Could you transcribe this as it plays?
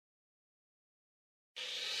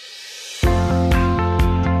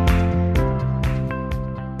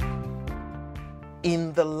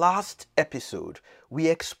In the last episode, we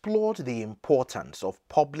explored the importance of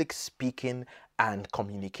public speaking and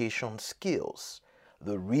communication skills,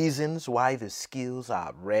 the reasons why the skills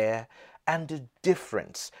are rare, and the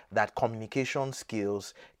difference that communication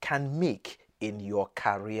skills can make in your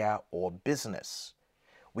career or business.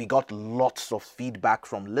 We got lots of feedback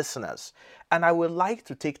from listeners, and I would like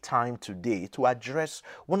to take time today to address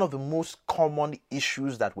one of the most common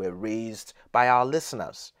issues that were raised by our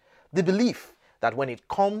listeners: the belief that when it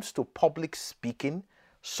comes to public speaking,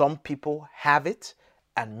 some people have it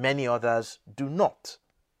and many others do not.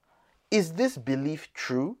 Is this belief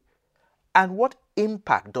true? And what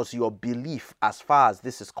impact does your belief, as far as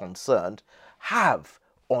this is concerned, have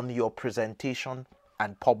on your presentation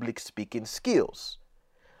and public speaking skills?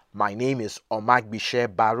 My name is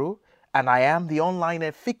Omagbitse Barrow, and I am the Online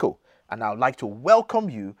Efiko, and I would like to welcome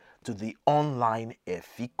you to the Online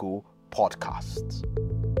Efiko Podcast.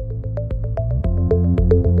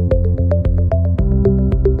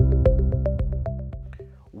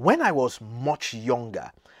 When I was much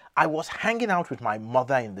younger, I was hanging out with my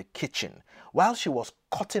mother in the kitchen while she was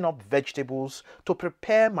cutting up vegetables to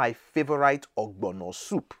prepare my favorite ogbono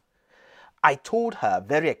soup. I told her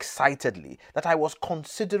very excitedly that I was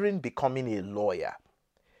considering becoming a lawyer.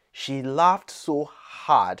 She laughed so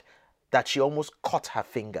hard that she almost cut her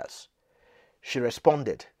fingers. She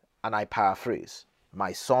responded, and I paraphrase,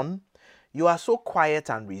 "My son, you are so quiet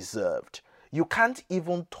and reserved. You can't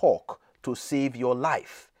even talk to save your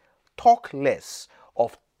life. Talk less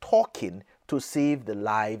of talking to save the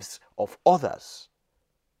lives of others."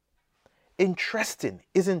 Interesting,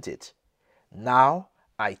 isn't it? Now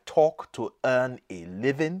I talk to earn a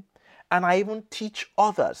living, and I even teach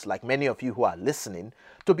others, like many of you who are listening,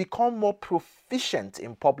 to become more proficient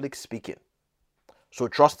in public speaking. So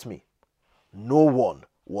trust me, no one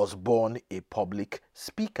was born a public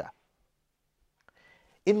speaker.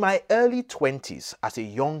 In my early 20s, as a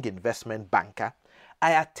young investment banker,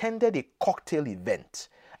 I attended a cocktail event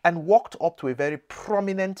and walked up to a very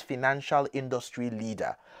prominent financial industry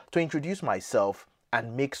leader to introduce myself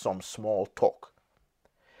and make some small talk.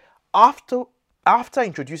 After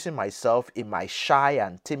introducing myself in my shy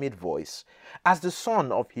and timid voice as the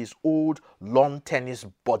son of his old lawn tennis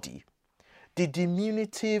buddy, the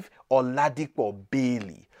diminutive Oladipo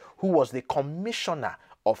Bailey, who was the commissioner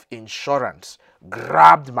of insurance,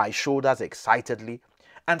 grabbed my shoulders excitedly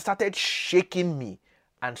and started shaking me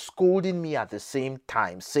and scolding me at the same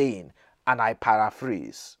time, saying, and I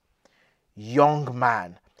paraphrase, "Young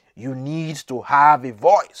man, you need to have a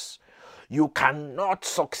voice. You cannot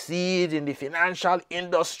succeed in the financial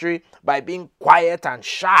industry by being quiet and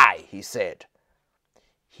shy," he said.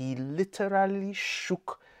 He literally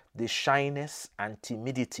shook the shyness and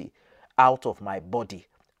timidity out of my body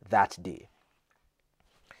that day.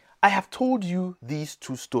 I have told you these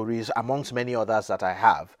two stories, amongst many others that I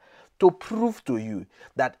have, to prove to you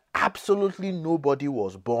that absolutely nobody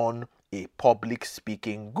was born a public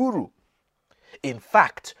speaking guru. In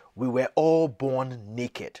fact, we were all born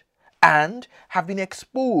naked and have been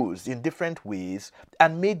exposed in different ways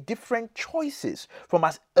and made different choices from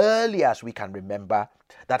as early as we can remember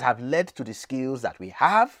that have led to the skills that we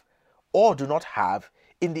have or do not have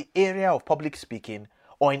in the area of public speaking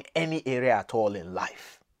or in any area at all in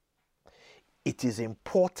life. It is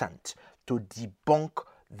important to debunk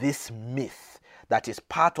this myth that is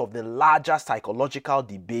part of the larger psychological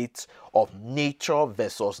debate of nature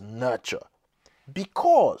versus nurture,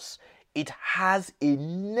 because it has a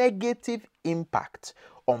negative impact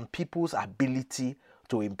on people's ability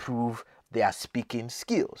to improve their speaking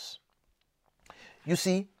skills. You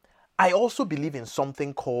see, I also believe in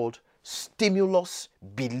something called stimulus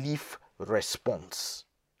belief response.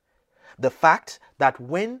 The fact that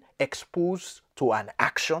when exposed to an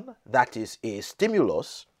action that is a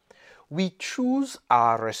stimulus, we choose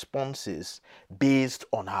our responses based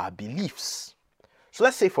on our beliefs. So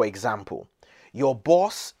let's say, for example, your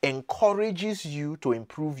boss encourages you to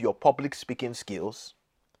improve your public speaking skills,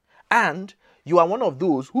 and you are one of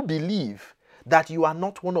those who believe that you are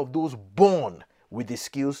not one of those born with the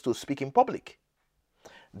skills to speak in public.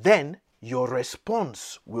 Then your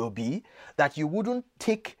response will be that you wouldn't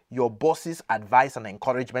take your boss's advice and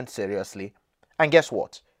encouragement seriously. And guess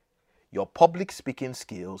what? Your public speaking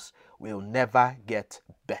skills will never get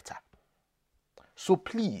better. So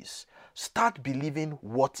please, start believing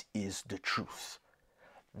what is the truth.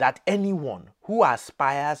 That anyone who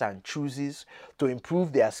aspires and chooses to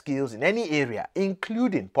improve their skills in any area,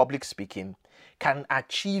 including public speaking, can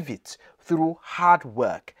achieve it through hard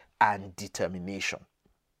work and determination.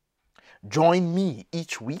 Join me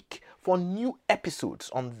each week for new episodes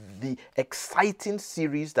on the exciting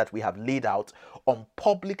series that we have laid out on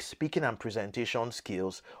public speaking and presentation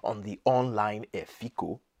skills on the Online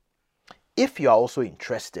Efiko. If you are also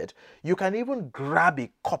interested, you can even grab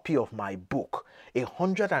a copy of my book,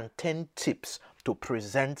 110 Tips to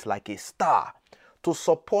Present Like a Star, to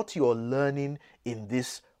support your learning in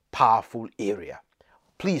this powerful area.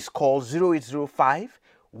 Please call 0805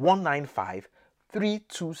 195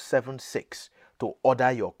 3276 to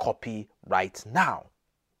order your copy right now.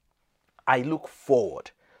 I look forward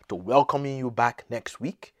to welcoming you back next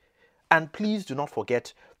week, and please do not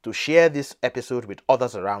forget to share this episode with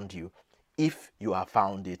others around you if you have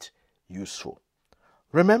found it useful.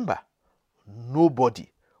 Remember, nobody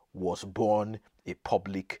was born a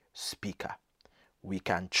public speaker. We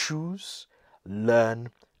can choose, learn,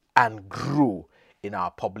 and grow in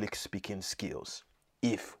our public speaking skills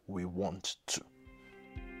if we want to.